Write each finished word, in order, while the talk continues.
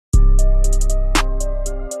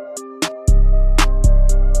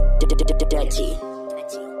Dchvie.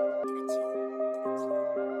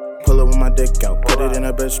 Pull it with my dick out, put it in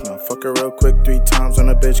a bitch mouth. Fuck her real quick 3 times on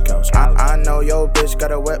a bitch couch. I know your bitch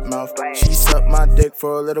got a wet mouth. She sucked my dick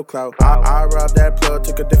for a little clout. I robbed that plug,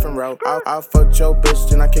 took a different route. I fucked your bitch,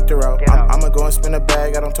 then I kicked her out. I'ma go and spin a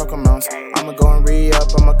bag, I don't talk amounts. I'ma go and re-up,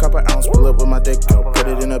 I'ma cup an ounce. Pull it with my dick out, put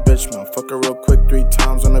it in a bitch mouth. Fuck her real quick 3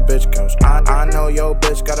 times on a bitch couch. I know your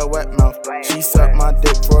bitch got a wet mouth. She sucked my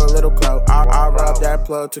dick for a little clout. I robbed that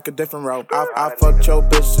plug, took a different route. I fucked your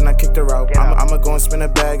bitch, then I kicked her out. I'ma go and spin a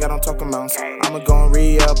bag, I don't talk amounts. I'ma go and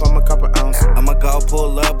re-up, I'ma cup an ounce. I'ma go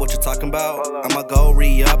pull up, what you talking about? I'ma go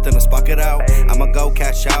re-up, then I spark it out. I'ma go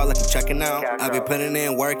cash out like I'm checking out. I be putting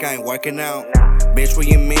in work, I ain't working out. Bitch, what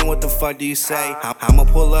you mean, what the fuck do you say? I'ma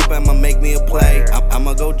pull up, I'ma make me a play.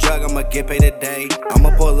 I'ma go jug, I'ma get paid today.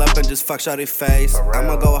 I'ma pull up and just fuck shawty face.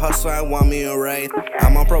 I'ma go hustle, I want me a raise.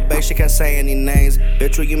 I'm on probation, can't say any names.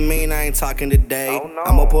 Bitch, what you mean, I ain't talking today.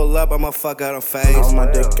 I'ma pull up, I'ma fuck out her face. Pull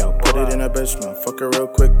my dick out, put it in a bitch mouth. Fuck her real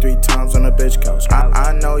quick 3 times on a bitch couch.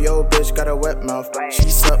 I know your bitch got a wet mouth. She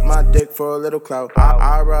sucked my dick for a little clout.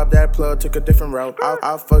 I robbed that plug, took a different route.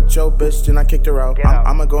 I fucked your bitch, then I kicked her out.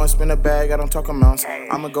 I'ma go and spin a bag, I don't talk amounts.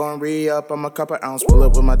 I'ma go and re-up, I'ma cup an ounce. Pull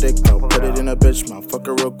up with my dick out, put it in a bitch mouth. Fuck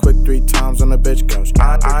her real quick 3 times on a bitch couch.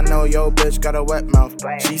 I know your bitch got a wet mouth.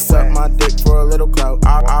 She sucked my dick for a little clout.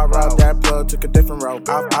 I robbed that plug, took a different route.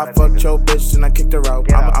 I fucked your bitch, then I kicked her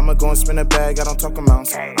out. I'ma go and spin a bag, I don't talk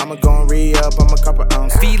amounts. I'ma go and re-up, I'ma cup an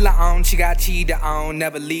ounce. Feel her on, she got cheated on.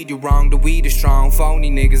 Never lead you wrong, the weed is strong. Phony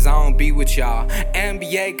niggas, I don't be with y'all.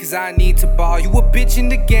 NBA, cause I need to ball. You a bitch in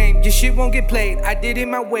the game, your shit won't get played. I did it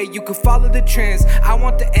my way, you can follow the trends. I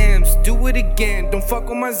want the M's, do it again. Don't fuck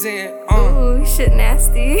with my Zen. Ooh, shit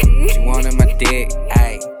nasty. She wanted my dick,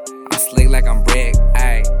 ayy. I'm slick like I'm Rick,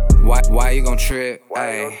 ayy. Why you gon' trip,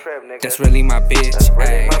 ayy? That's really my bitch,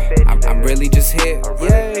 ayy. I'm really just hip,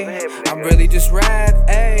 yeah. I'm really just rad,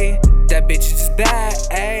 ayy. That bitch is just bad,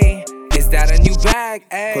 ayy. Is that a new bag,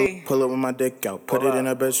 ayy? Pull it with my dick out, put it in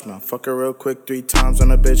a bitch mouth. Fuck her real quick 3 times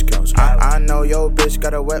on a bitch couch. I know your bitch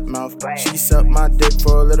got a wet mouth. She sucked my dick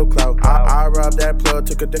for a little clout. I robbed that plug,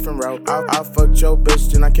 took a different route. I fucked your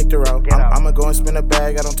bitch, then I kicked her out. I'ma go and spin a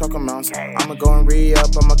bag, I don't talk amounts. I'ma go and re-up,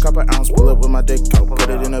 I'ma cup an ounce. Pull it with my dick out, put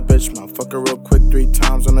it in a bitch mouth. Fuck her real quick 3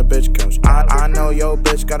 times on a bitch couch. I know your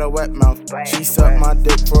bitch got a wet mouth. She sucked my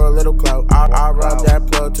dick for a little clout. I robbed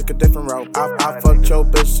that plug, took a different route. I fucked your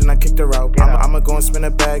bitch, then I kicked her out. I'ma go and spin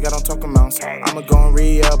a bag, I don't talk amounts. I'ma go and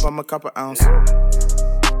re-up, I'ma cup an ounce.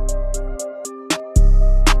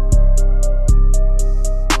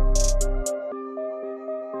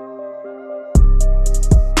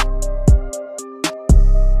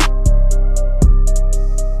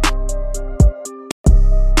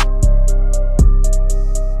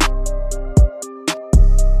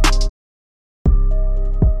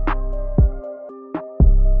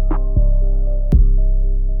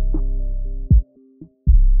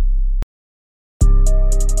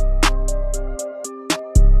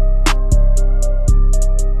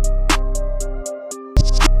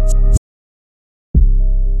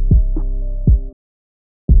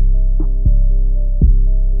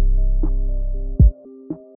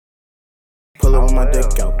 Pull it with my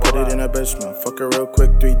dick out, put it in a bitch mouth. Fuck her real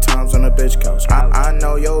quick 3 times on a bitch couch. I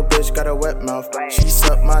know your bitch got a wet mouth. She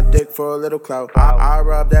sucked my dick for a little clout. I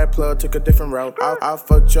robbed that plug, took a different route. I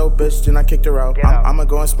fucked your bitch, then I kicked her out. I'ma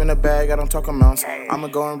go and spin a bag, I don't talk amounts. I'ma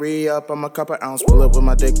go and re-up, I'ma cup an ounce. Pull it with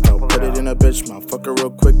my dick out, put it in a bitch mouth. Fuck her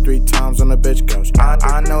real quick 3 times on a bitch couch.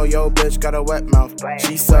 I know your bitch got a wet mouth.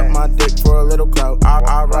 She sucked my dick for a little clout.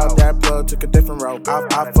 I robbed that plug, took a different route.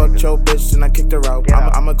 I fucked your bitch, then I kicked her out.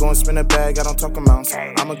 I'ma go and spin a bag, I don't talk amounts.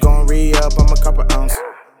 I'ma go and re-up, I'ma cup an ounce.